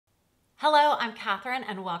Hello, I'm Catherine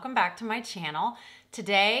and welcome back to my channel.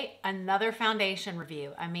 Today, another foundation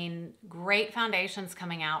review. Great foundations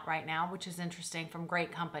coming out right now, which is interesting, from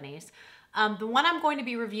great companies. The one I'm going to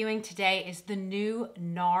be reviewing today is the new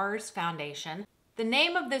Nars foundation. The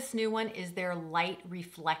name of this new one is their Light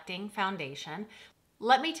Reflecting Foundation.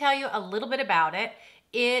 Let me tell you a little bit about it.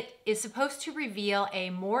 It is supposed to reveal a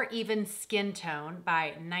more even skin tone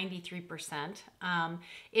by 93%.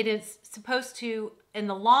 It is supposed to, in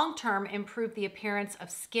the long term, improve the appearance of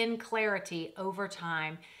skin clarity over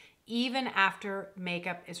time, even after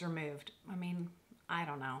makeup is removed. I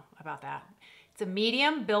don't know about that. It's a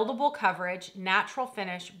medium buildable coverage, natural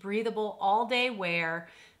finish, breathable all-day wear,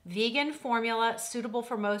 vegan formula, suitable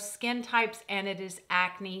for most skin types, and it is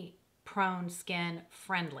acne-prone skin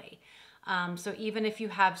friendly. So even if you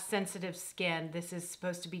have sensitive skin, this is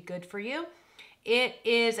supposed to be good for you. It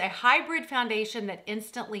is a hybrid foundation that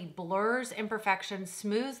instantly blurs imperfections,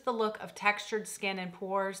 smooths the look of textured skin and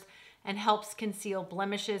pores, and helps conceal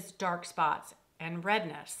blemishes, dark spots, and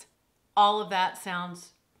redness. All of that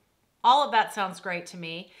sounds great to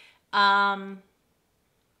me. It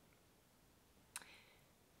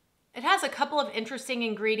has a couple of interesting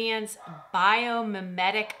ingredients: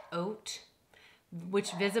 biomimetic oat,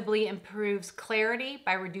 which visibly improves clarity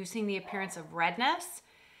by reducing the appearance of redness,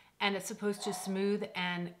 and it's supposed to smooth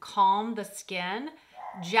and calm the skin.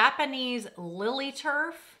 Japanese lily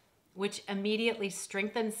turf, which immediately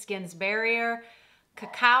strengthens skin's barrier.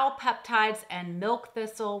 Cacao peptides and milk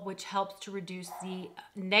thistle, which helps to reduce the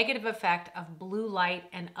negative effect of blue light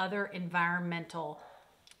and other environmental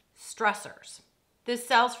stressors. This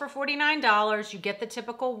sells for $49. You get the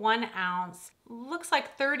typical 1 ounce. Looks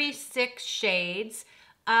like 36 shades.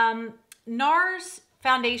 Nars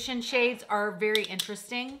foundation shades are very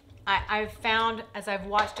interesting. I've found, as I've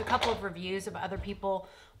watched a couple of reviews of other people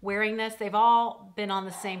wearing this, they've all been on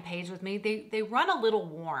the same page with me. They run a little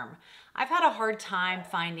warm. I've had a hard time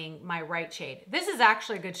finding my right shade. This is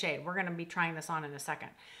actually a good shade. We're gonna be trying this on in a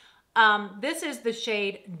second. This is the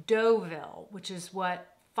shade Deauville, which is what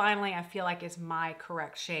finally I feel like is my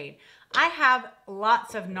correct shade. I have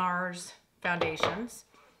lots of Nars foundations.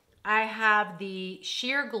 I have the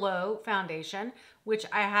Sheer Glow foundation, which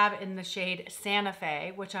I have in the shade Santa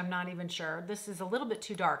Fe, which I'm not even sure. This is a little bit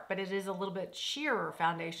too dark, but it is a little bit sheerer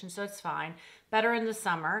foundation, so it's fine. Better in the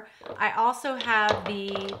summer. I also have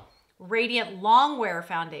the Radiant Longwear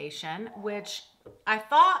foundation, which I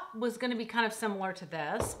thought was going to be kind of similar to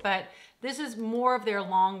this, but this is more of their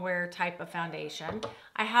longwear type of foundation.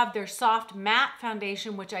 I have their Soft Matte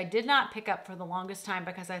foundation, which I did not pick up for the longest time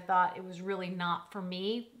because I thought it was really not for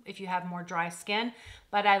me if you have more dry skin.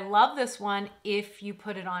 But I love this one if you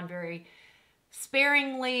put it on very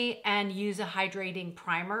sparingly and use a hydrating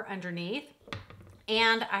primer underneath.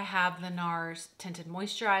 And I have the Nars Tinted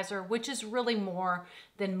Moisturizer, which is really more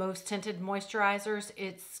than most tinted moisturizers.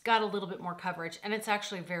 It's got a little bit more coverage, and it's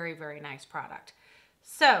actually a very, very nice product.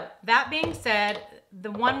 So that being said, the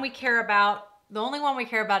only one we care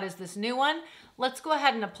about is this new one. Let's go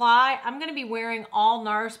ahead and apply. I'm gonna be wearing all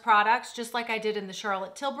Nars products, just like I did in the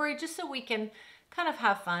Charlotte Tilbury, just so we can kind of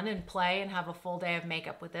have fun and play and have a full day of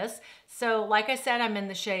makeup with this. So like I said, I'm in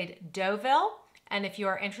the shade Deauville. And if you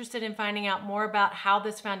are interested in finding out more about how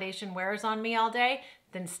this foundation wears on me all day,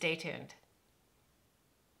 then stay tuned.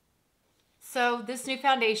 So this new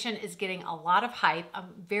foundation is getting a lot of hype. I'm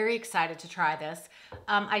very excited to try this.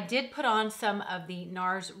 I did put on some of the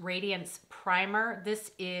Nars Radiance Primer.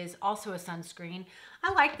 This is also a sunscreen.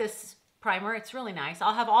 I like this primer. It's really nice.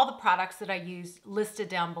 I'll have all the products that I use listed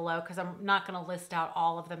down below because I'm not going to list out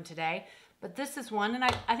all of them today. But this is one, and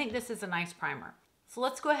I think this is a nice primer. So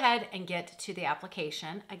let's go ahead and get to the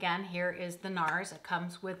application. Again, here is the Nars. It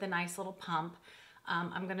comes with a nice little pump.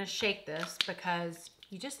 I'm gonna shake this because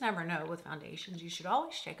you just never know with foundations. You should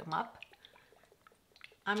always shake them up.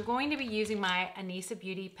 I'm going to be using my Anissa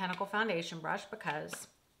Beauty Pinnacle Foundation brush because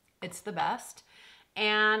it's the best.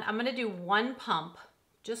 And I'm gonna do one pump,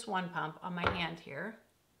 just one pump on my hand here.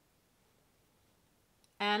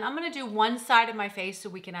 And I'm gonna do one side of my face so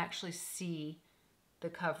we can actually see the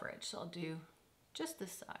coverage. So I'll do just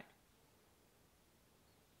this side.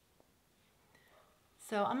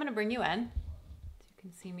 So I'm gonna bring you in so you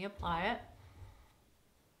can see me apply it.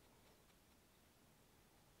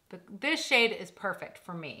 This shade is perfect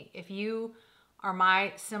for me. If you are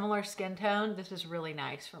my similar skin tone, this is really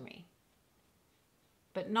nice for me.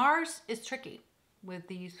 But Nars is tricky with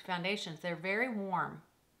these foundations. They're very warm.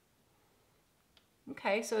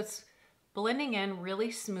 Okay, so it's blending in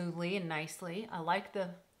really smoothly and nicely. I like the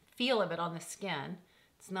feel of it on the skin.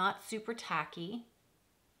 It's not super tacky.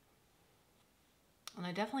 And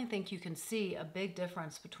I definitely think you can see a big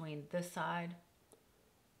difference between this side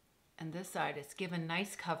and this side. It's given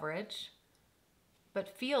nice coverage, but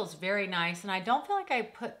feels very nice. And I don't feel like I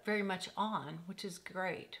put very much on, which is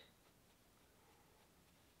great.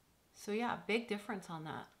 So yeah, big difference on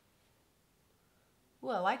that. Ooh,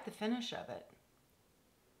 I like the finish of it.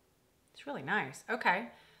 It's really nice. Okay,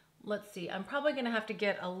 let's see. I'm probably gonna have to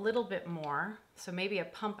get a little bit more. So maybe a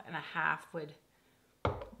pump and a half would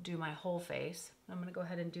do my whole face. I'm gonna go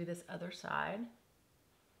ahead and do this other side.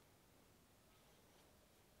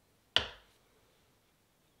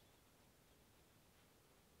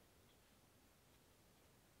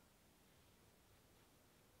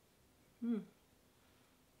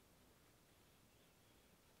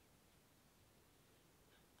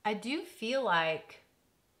 I do feel like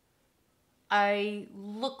I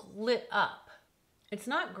look lit up. It's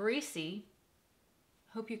not greasy.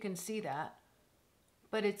 Hope you can see that.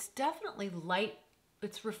 But it's definitely light.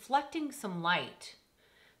 It's reflecting some light.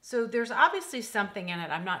 So there's obviously something in it.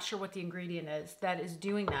 I'm not sure what the ingredient is that is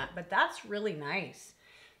doing that, but that's really nice.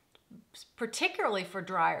 Particularly for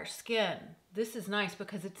drier skin. This is nice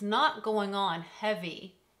because it's not going on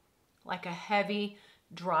heavy, like a heavy,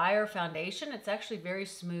 drier foundation. It's actually very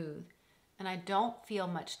smooth. And I don't feel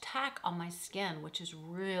much tack on my skin, which is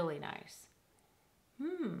really nice.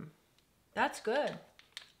 That's good.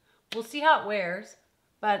 We'll see how it wears,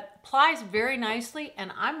 but applies very nicely,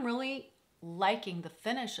 and I'm really liking the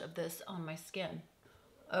finish of this on my skin.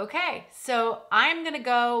 Okay, so I'm gonna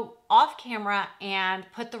go off camera and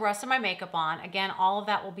put the rest of my makeup on. Again, all of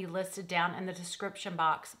that will be listed down in the description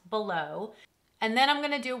box below. And then I'm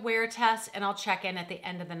gonna do a wear test, and I'll check in at the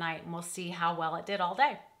end of the night, and we'll see how well it did all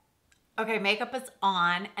day. Okay, makeup is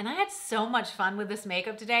on, and I had so much fun with this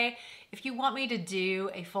makeup today. If you want me to do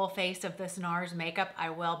a full face of this Nars makeup, I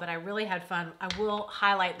will, but I really had fun. I will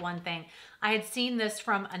highlight one thing. I had seen this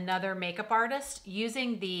from another makeup artist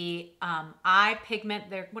using the eye pigment,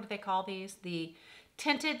 what do they call these? The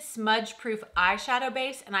tinted smudge-proof eyeshadow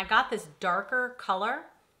base, and I got this darker color.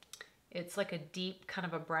 It's like a deep kind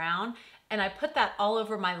of a brown, and I put that all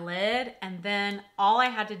over my lid, and then all I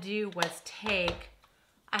had to do was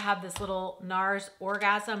I have this little Nars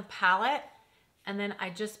Orgasm palette, and then I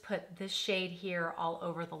just put this shade here all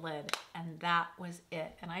over the lid, and that was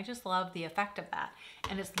it. And I just love the effect of that.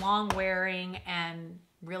 And it's long wearing and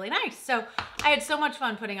really nice. So I had so much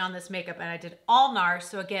fun putting on this makeup, and I did all Nars.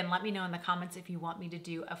 So again, let me know in the comments if you want me to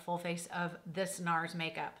do a full face of this Nars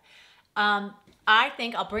makeup. I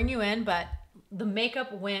think I'll bring you in, but the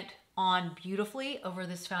makeup went on beautifully over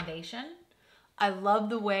this foundation. I love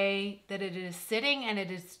the way that it is sitting, and it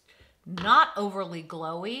is not overly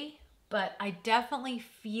glowy, but I definitely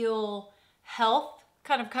feel health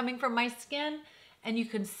kind of coming from my skin, and you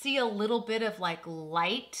can see a little bit of like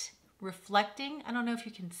light reflecting. I don't know if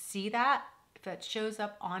you can see that, if that shows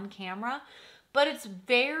up on camera, but it's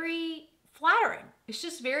very flattering. It's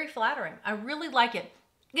just very flattering. I really like it.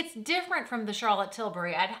 It's different from the Charlotte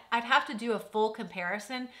Tilbury. I'd have to do a full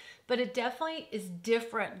comparison, but it definitely is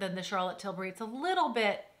different than the Charlotte Tilbury. It's a little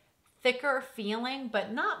bit thicker feeling,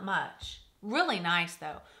 but not much. Really nice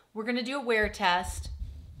though. We're gonna do a wear test.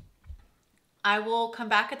 I will come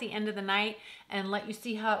back at the end of the night and let you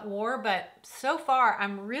see how it wore, but so far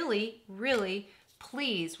I'm really, really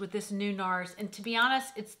pleased with this new Nars. And to be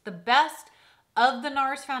honest, it's the best of the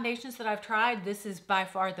Nars foundations that I've tried. This is by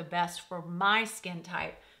far the best for my skin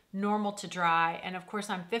type, normal to dry. And of course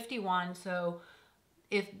I'm 51, so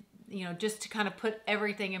if, you know, just to kind of put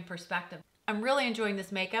everything in perspective, I'm really enjoying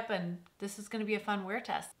this makeup, and this is gonna be a fun wear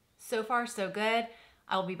test. So far, so good.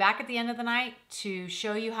 I will be back at the end of the night to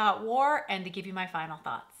show you how it wore and to give you my final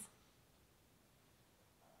thoughts.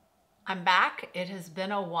 I'm back. It has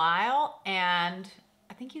been a while, and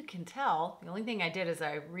I think you can tell. The only thing I did is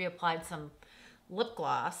I reapplied some lip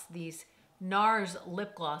gloss. These Nars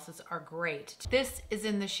lip glosses are great. This is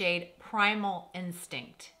in the shade Primal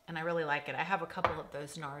Instinct, and I really like it. I have a couple of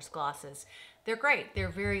those Nars glosses. They're great. They're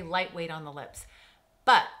very lightweight on the lips.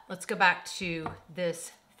 But let's go back to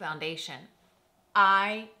this foundation.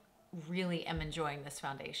 I really am enjoying this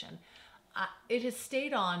foundation. It has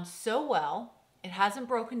stayed on so well. It hasn't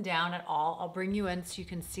broken down at all. I'll bring you in so you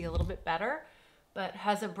can see a little bit better, but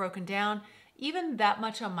hasn't broken down even that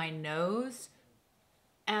much on my nose.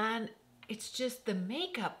 And it's just, the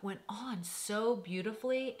makeup went on so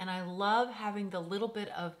beautifully, and I love having the little bit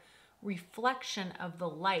of reflection of the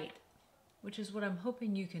light, which is what I'm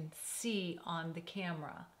hoping you can see on the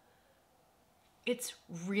camera. It's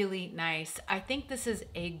really nice. I think this is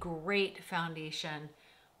a great foundation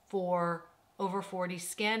for over 40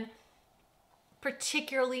 skin.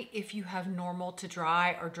 particularly if you have normal to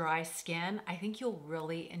dry or dry skin. I think you'll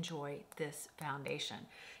really enjoy this foundation.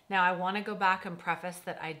 Now, I want to go back and preface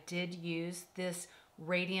that I did use this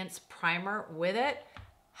Radiance primer with it.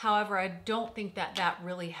 However, I don't think that that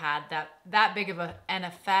really had that big of an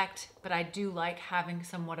effect, but I do like having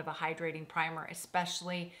somewhat of a hydrating primer,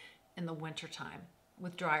 especially in the wintertime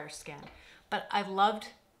with drier skin. But I loved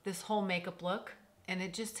this whole makeup look, and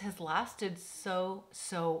it just has lasted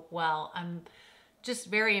so well. I'm just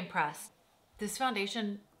very impressed. This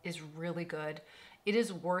foundation is really good. It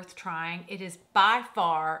is worth trying. It is by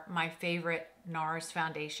far my favorite Nars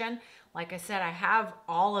foundation. Like I said, I have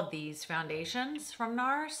all of these foundations from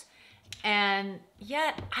Nars, and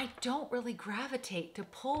yet I don't really gravitate to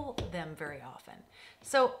pull them very often.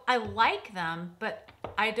 So I like them, but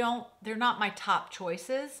they're not my top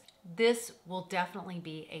choices. This will definitely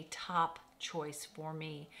be a top choice for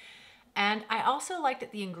me. And I also like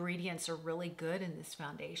that the ingredients are really good in this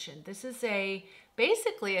foundation. This is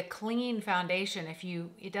basically a clean foundation.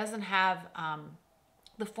 It doesn't have,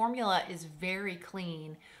 the formula is very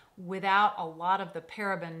clean without a lot of the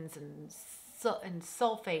parabens and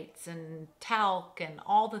sulfates and talc and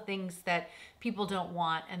all the things that people don't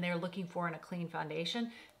want and they're looking for in a clean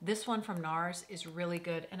foundation. This one from Nars is really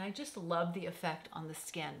good, and I just love the effect on the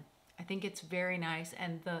skin. I think it's very nice,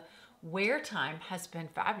 and the wear time has been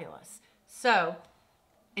fabulous. So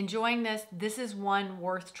enjoying this. This is one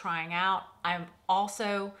worth trying out. I'm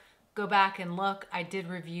also, go back and look, I did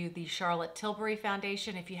review the Charlotte Tilbury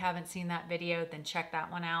foundation. If you haven't seen that video, then check that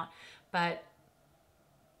one out. But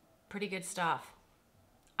pretty good stuff.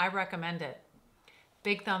 I recommend it.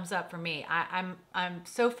 Big thumbs up for me. I'm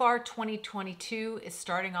so far 2022 is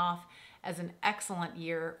starting off as an excellent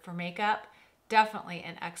year for makeup. Definitely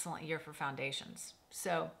an excellent year for foundations.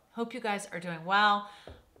 So hope you guys are doing well.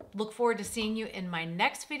 Look forward to seeing you in my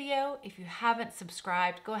next video. If you haven't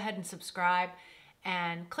subscribed, go ahead and subscribe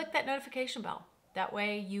and click that notification bell. That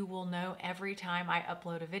way you will know every time I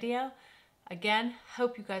upload a video. Again,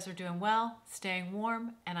 hope you guys are doing well, staying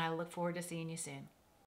warm, and I look forward to seeing you soon.